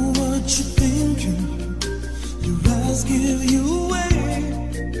know what you're thinking. Your eyes give you away.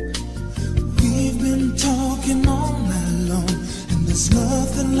 We've been talking all night long, and there's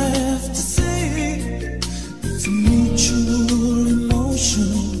nothing left to say. It's a mutual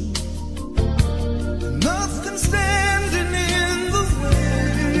emotion. Nothing standing in the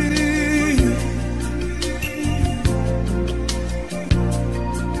way.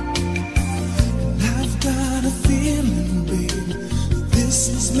 I've got a feeling, babe, this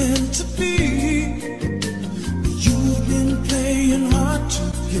was meant to be. You've been playing hard to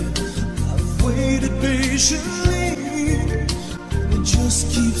get. I've waited patiently. It just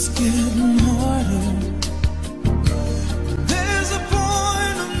keeps getting harder. There's a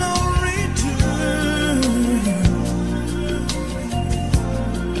point of no return.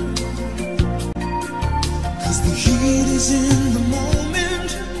 'Cause the heat is in the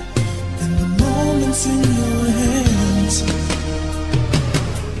moment, and the moment's in your hands.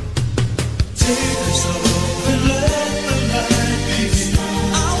 Take us up and let the light begin.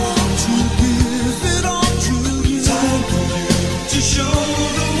 I want to give it all to you. Time for you to show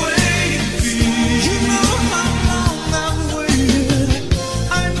the way you feel. You know how long I've waited.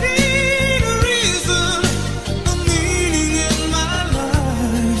 I need a reason, a meaning in my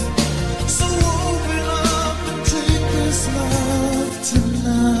life. So open up and take this love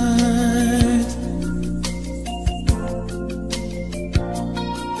tonight.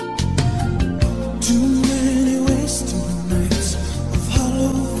 Too many wasted nights of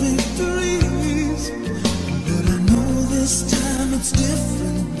hollow victories. But I know this time it's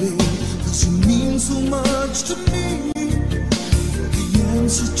different, babe, 'cause you mean so much to me. The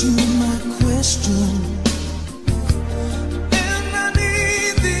answer to my question, and I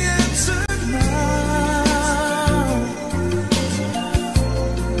need the answer now.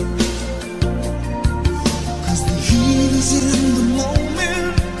 'Cause the heat is in the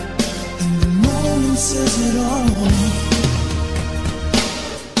moment, and the moment says it all.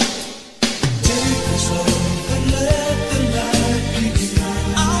 Take us up and let the light begin.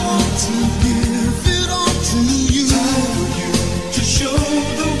 I want to give it all to you. Time for you to show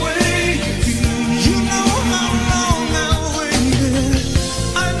the way you feel. You know how long I've waited.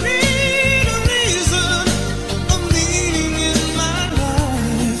 I need a reason, a meaning in my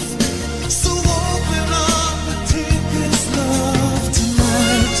life. So open up and take this love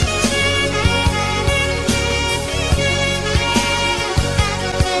tonight.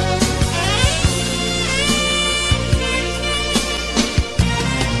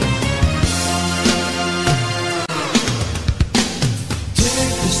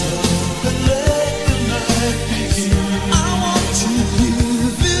 Take this up and let the night begin. I want to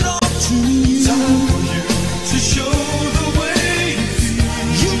give it all to you. Time for you to show the way you feel.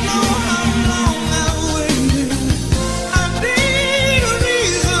 You know how long I've waited. I need a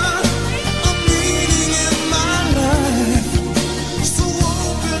reason, a meaning in my life. So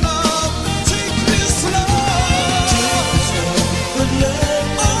open up and take this love. Take this love and let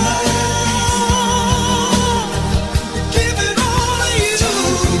the light begin. Give it all to you.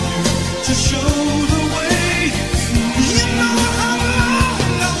 Time for you to show the way you feel. You know how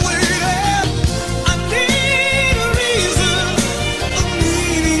long I've waited. I need a reason, a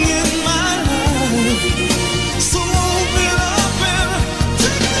meaning in my life. So open up and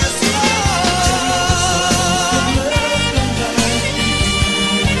take this love. Let the light begin.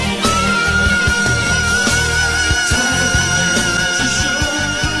 Time to show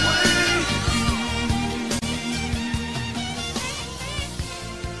the way.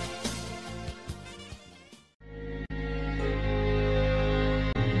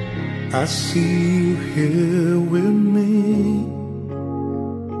 I see you here with me.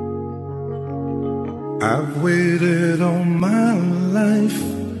 I've waited all my life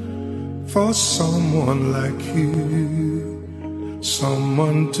for someone like you,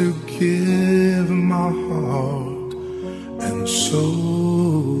 someone to give my heart and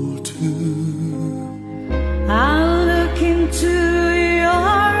soul to. into your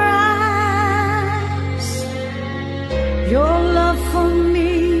eyes. Your love for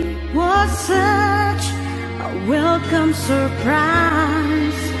me was such a welcome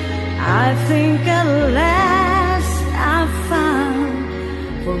surprise. I think at last I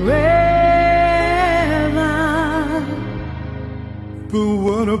found forever. But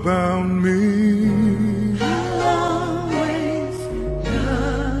what about me? I'll always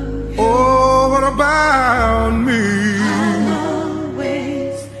love you. Oh, what about me? I'll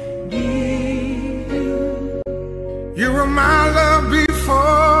always need you. You were my love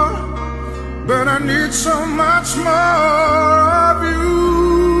before, but I need so much more of you.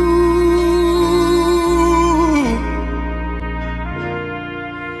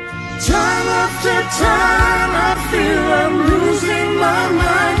 Time after time I feel I'm losing my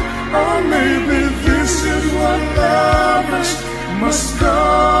mind. Or maybe this is what lovers must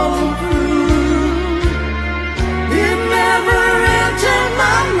go through. It never entered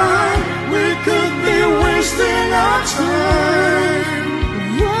my mind we could be wasting our time.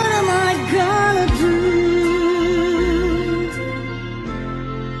 What am I gonna do?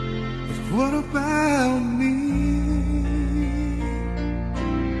 But what about me?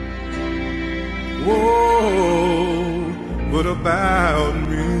 Whoa, what about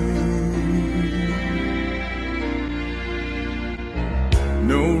me?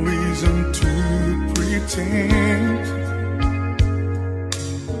 No reason to pretend.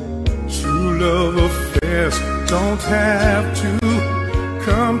 True love affairs don't have to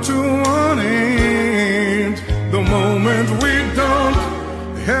come to an end. The moment we don't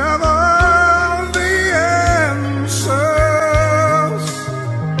have all the answers,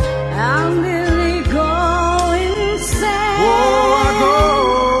 I'm really going insane. oh, I go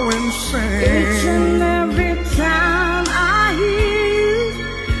Each insane. and every time I hear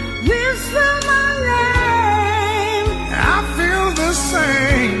you whisper my name, I feel the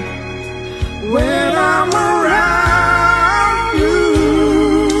same when I'm around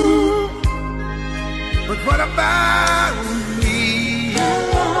you. But what about me?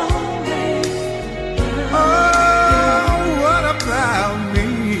 I'll always Oh, what about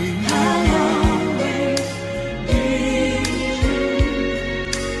me? I'll always need you.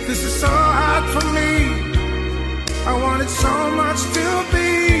 This is so hard for me. I wanted so much to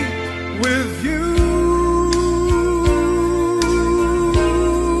be with you.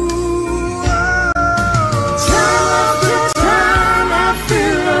 Time after time I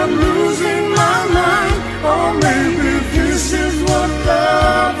feel I'm losing my mind. Or maybe this is what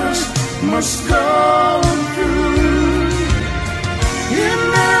lovers must go through. It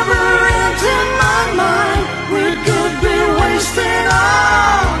never entered my mind we could be wasting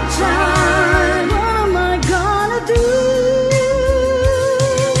our time. What am I gonna do?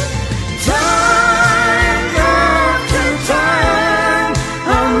 Time after time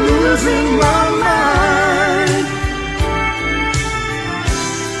I'm losing my mind.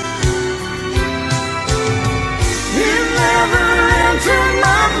 It never entered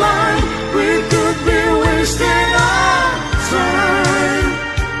my mind we could be wasting our time.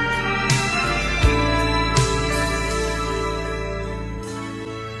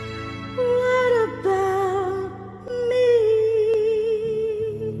 What about me?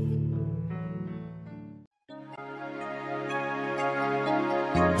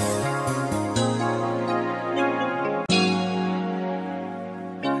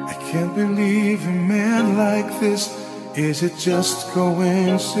 I can't believe a man like this. Is it just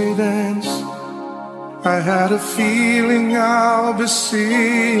coincidence? I had a feeling I'll be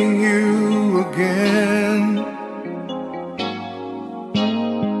seeing you again.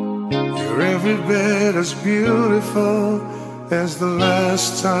 You're every bit as beautiful as the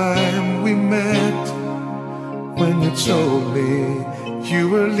last time we met. When you told me you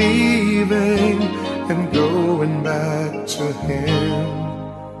were leaving and going back to him.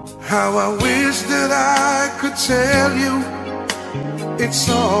 How I wish that I could tell you it's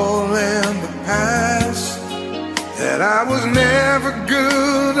all in the past, that I was never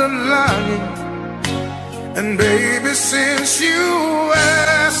good at lying. And baby, since you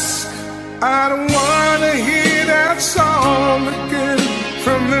asked, I don't wanna hear that song again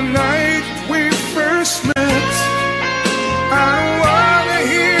from the night we first met. I don't wanna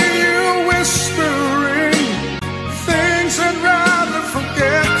hear you whispering things I'd rather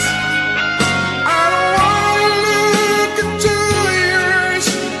forget. I don't wanna look into your eyes,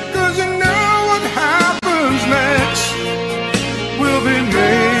 'cause you know what happens next. We'll be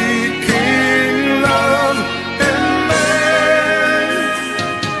making love and then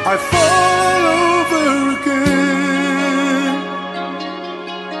I fall over again.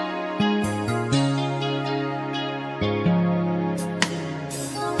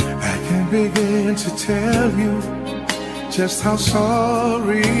 begin to tell you just how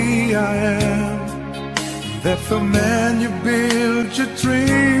sorry I am that the man you built your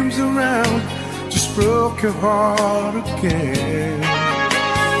dreams around just broke your heart again.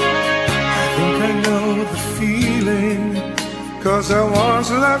 I think I know the feeling, 'cause I once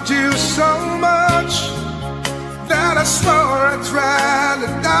loved you so much that I swore I'd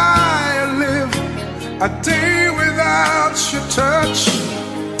rather die and live a day without your touch.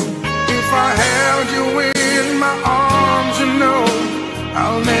 If I held you in my arms, you know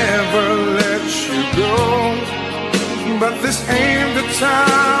I'll never let you go. But this ain't the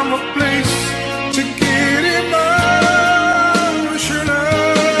time or place to get emotional.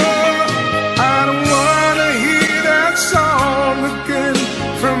 I don't wanna hear that song again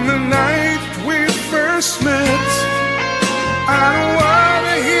from the night we first met. I don't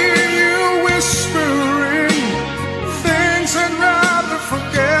wanna hear you whispering things I'd rather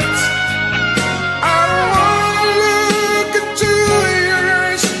forget. I don't wanna look into your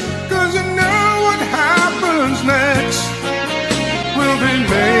eyes, 'cause you know what happens next. We'll be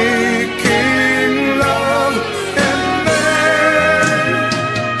making love and then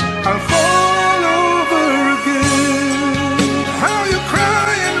I'll fall over again. How you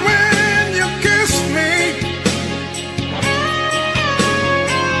crying when you kiss me,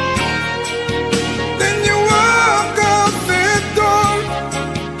 then you walk out the door.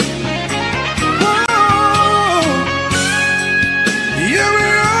 Whoa, you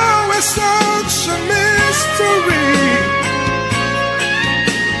were always such a mystery.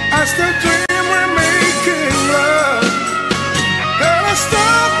 I still dream